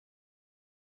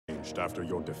changed after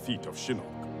your defeat of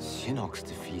Shinnok. Shinnok's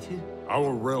defeated?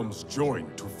 Our realms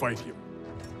joined to fight him.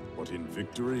 But in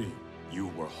victory, you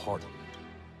were hardened.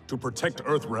 To protect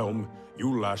Earthrealm,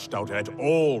 you lashed out at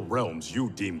all realms you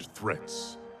deemed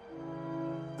threats.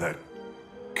 That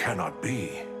cannot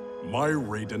be. My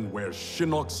Raiden wears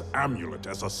Shinnok's amulet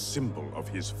as a symbol of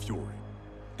his fury.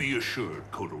 Be assured,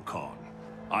 Kotal Khan.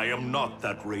 I am not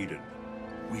that Raiden.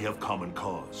 We have common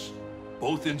cause,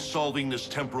 both in solving this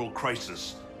temporal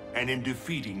crisis and in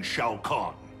defeating Shao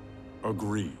Kahn.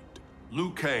 Agreed.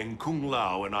 Liu Kang, Kung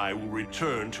Lao, and I will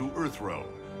return to Earthrealm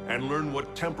and learn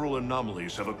what temporal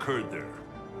anomalies have occurred there.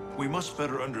 We must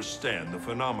better understand the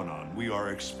phenomenon we are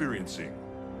experiencing.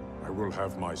 I will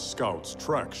have my scouts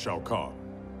track Shao Kahn.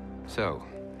 So,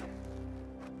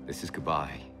 this is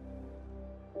goodbye.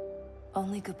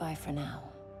 Only goodbye for now.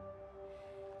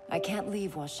 I can't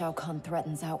leave while Shao Kahn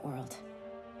threatens Outworld.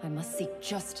 I must seek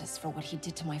justice for what he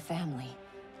did to my family,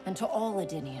 and to all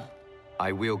Edinia.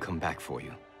 I will come back for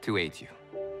you, to aid you,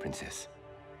 Princess.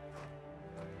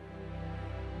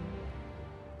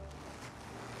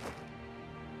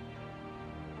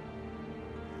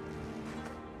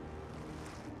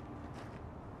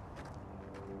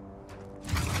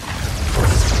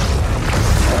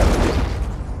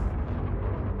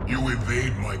 You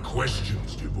evade my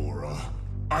questions, Devora.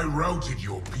 I routed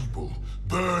your people,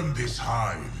 burned this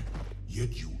hive,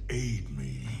 yet you aid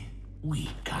me. We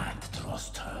can't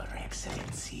trust her,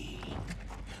 Excellency.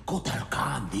 Kotal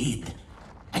Khan did,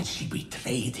 and she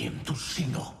betrayed him to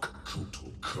Shinnok.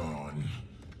 Kotal Khan.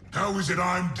 How is it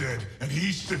I'm dead and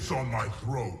he sits on my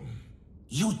throne?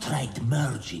 You tried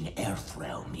merging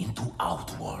Earthrealm into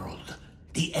Outworld.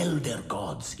 The Elder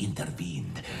Gods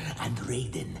intervened, and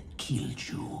Raiden killed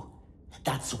you.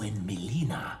 That's when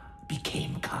Melina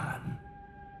became Khan.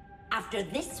 After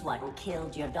this one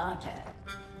killed your daughter,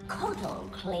 Kotal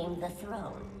claimed the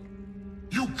throne.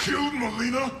 You killed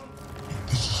Melina? If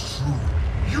this is true,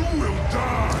 you will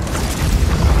die!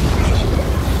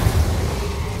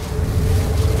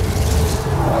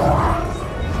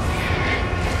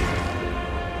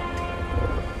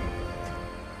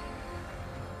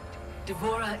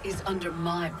 Devora is under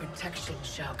my protection,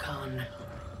 Shao Kahn.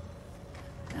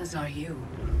 As are you.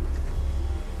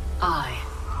 I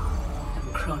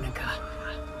am Kronika.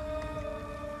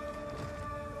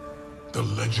 The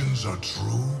legends are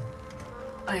true?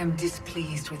 I am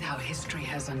displeased with how history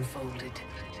has unfolded.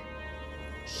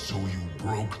 So you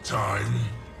broke time?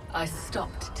 I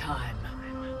stopped time.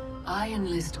 I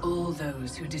enlist all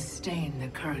those who disdain the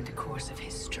current course of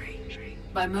history.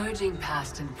 By merging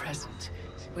past and present,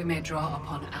 we may draw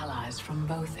upon allies from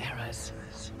both eras.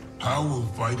 How will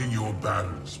fighting your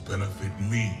battles benefit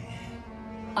me?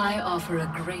 I offer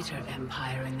a greater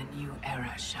empire in the new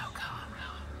era, Shao Kahn.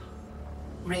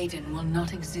 Raiden will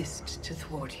not exist to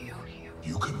thwart you.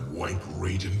 You can wipe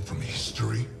Raiden from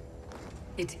history?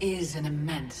 It is an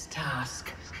immense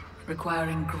task,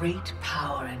 requiring great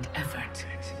power and effort.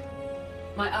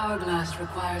 My hourglass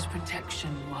requires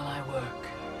protection while I work.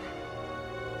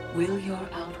 Will your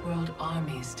Outworld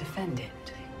armies defend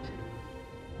it?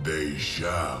 They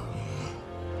shall.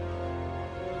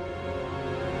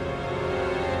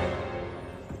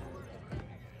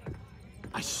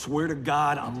 I swear to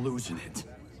God, I'm losing it.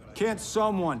 Can't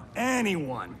someone,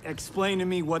 anyone, explain to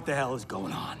me what the hell is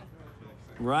going on?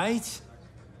 Right?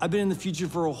 I've been in the future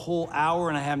for a whole hour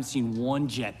and I haven't seen one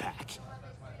jetpack.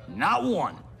 Not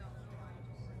one.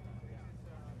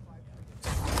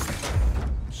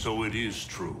 So it is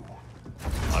true.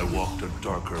 I walked a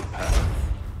darker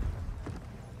path.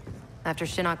 After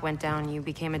Shinnok went down, you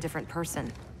became a different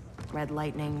person. Red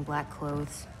lightning, black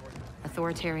clothes,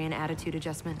 authoritarian attitude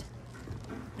adjustment.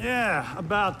 Yeah,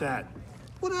 about that.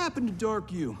 What happened to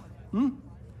Dark You?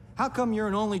 How come you're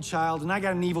an only child and I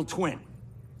got an evil twin?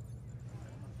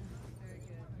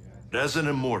 As an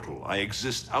immortal, I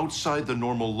exist outside the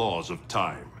normal laws of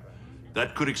time.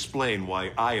 That could explain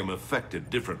why I am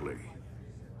affected differently.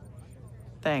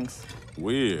 Thanks.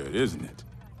 Weird, isn't it?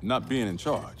 Not being in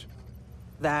charge.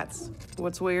 That's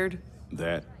what's weird.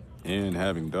 That, and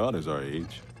having daughters our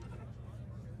age.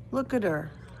 Look at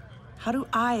her. How do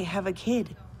I have a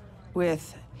kid?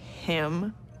 With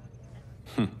him?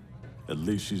 At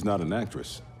least she's not an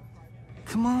actress.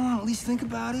 Come on, at least think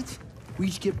about it. We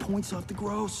each get points off the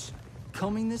gross.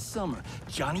 Coming this summer,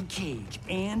 Johnny Cage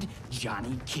and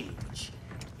Johnny Cage.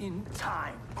 In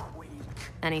time, Quake.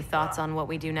 Any thoughts on what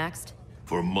we do next?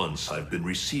 For months, I've been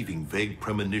receiving vague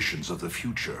premonitions of the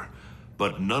future,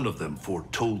 but none of them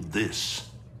foretold this.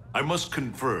 I must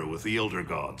confer with the Elder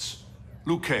Gods.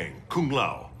 Liu Kang, Kung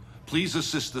Lao, please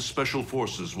assist the Special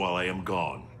Forces while I am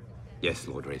gone. Yes,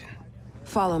 Lord Raiden.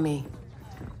 Follow me.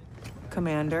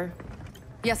 Commander.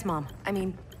 Yes, Mom. I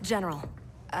mean, General.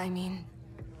 I mean...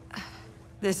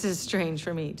 This is strange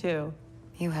for me, too.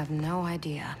 You have no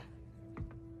idea.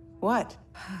 What?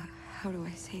 How do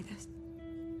I say this?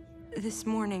 This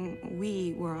morning,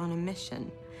 we were on a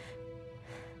mission.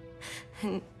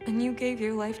 And you gave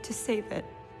your life to save it.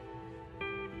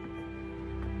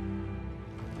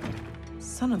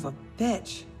 Son of a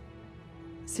bitch.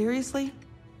 Seriously?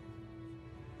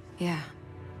 Yeah.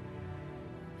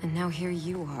 And now here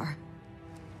you are.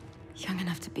 Young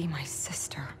enough to be my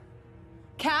sister.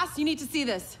 Cass, you need to see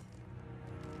this.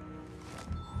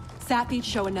 Sat feeds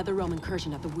show a Netherrealm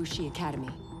incursion at the Wuxi Academy.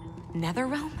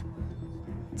 Netherrealm?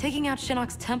 Taking out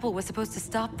Shinnok's temple was supposed to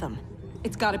stop them.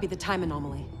 It's gotta be the time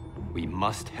anomaly. We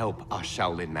must help our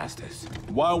Shaolin masters.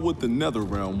 Why would the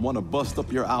Netherrealm want to bust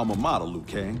up your alma mater, Liu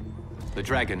Kang? The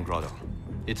Dragon Grotto.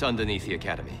 It's underneath the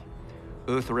Academy.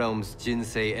 Earthrealm's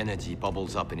Jinsei energy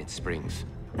bubbles up in its springs.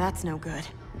 That's no good.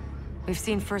 We've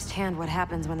seen firsthand what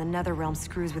happens when the Netherrealm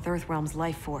screws with Earthrealm's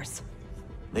life force.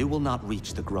 They will not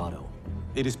reach the grotto.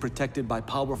 It is protected by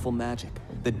powerful magic,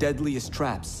 the deadliest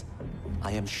traps.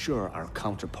 I am sure our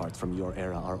counterparts from your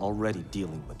era are already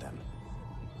dealing with them.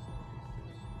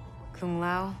 Kung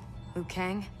Lao, Liu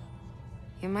Kang,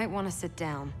 you might want to sit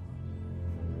down.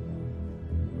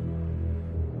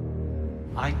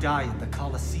 I die at the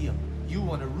Colosseum. You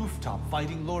on a rooftop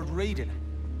fighting Lord Raiden.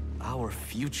 Our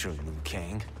future, Liu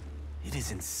Kang. It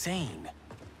is insane.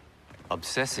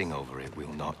 Obsessing over it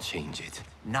will not change it.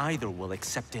 Neither will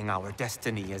accepting our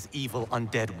destiny as evil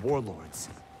undead warlords.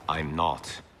 I'm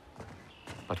not.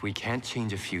 But we can't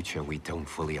change a future we don't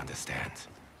fully understand.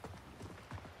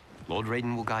 Lord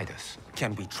Raiden will guide us.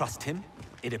 Can we trust him?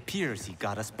 It appears he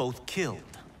got us both killed.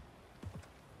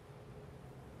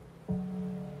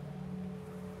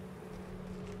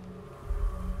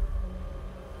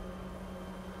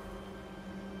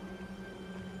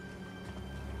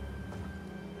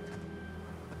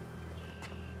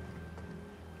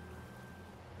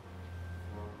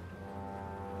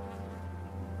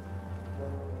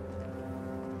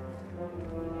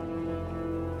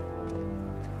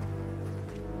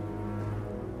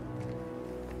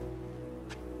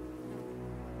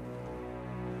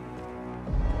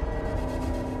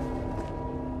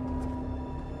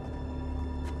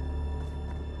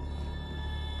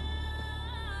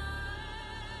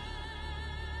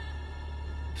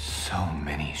 So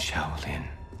many Shaolin.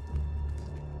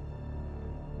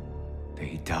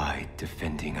 They died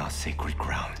defending our sacred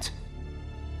ground.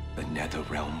 The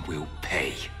Netherrealm will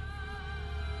pay.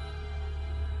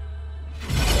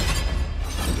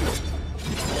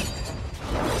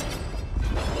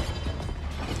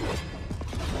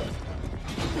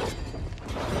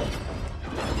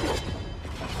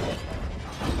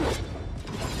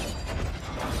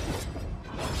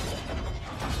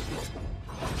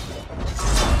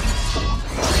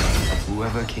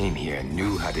 Whoever came here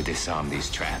knew how to disarm these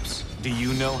traps. Do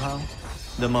you know how?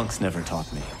 The monks never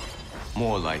taught me.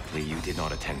 More likely you did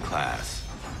not attend class.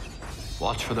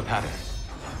 Watch for the pattern.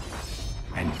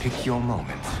 And pick your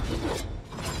moment.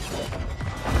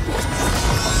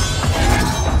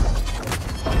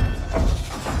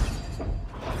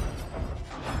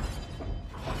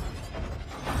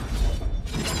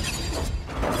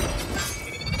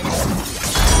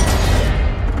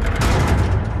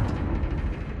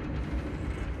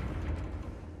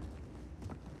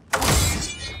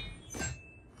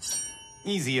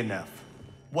 Easy enough.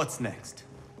 What's next?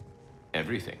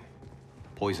 Everything.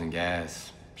 Poison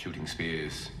gas, shooting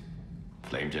spears,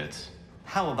 flame jets.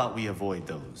 How about we avoid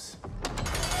those?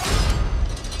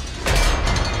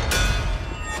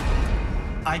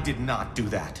 I did not do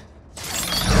that.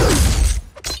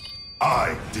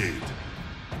 I did.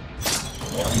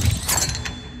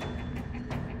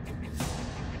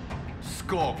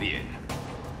 Scorpion.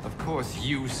 Of course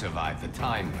you survived the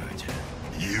Time Merger.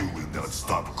 You will not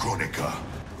stop Kronika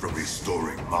from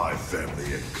restoring my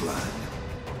family and clan.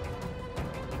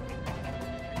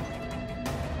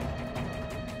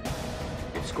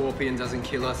 If Scorpion doesn't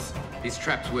kill us, these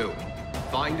traps will.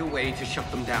 Find a way to shut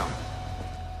them down.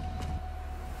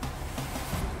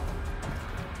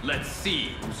 Let's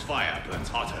see whose fire burns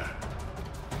hotter.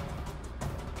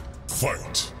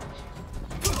 Fight!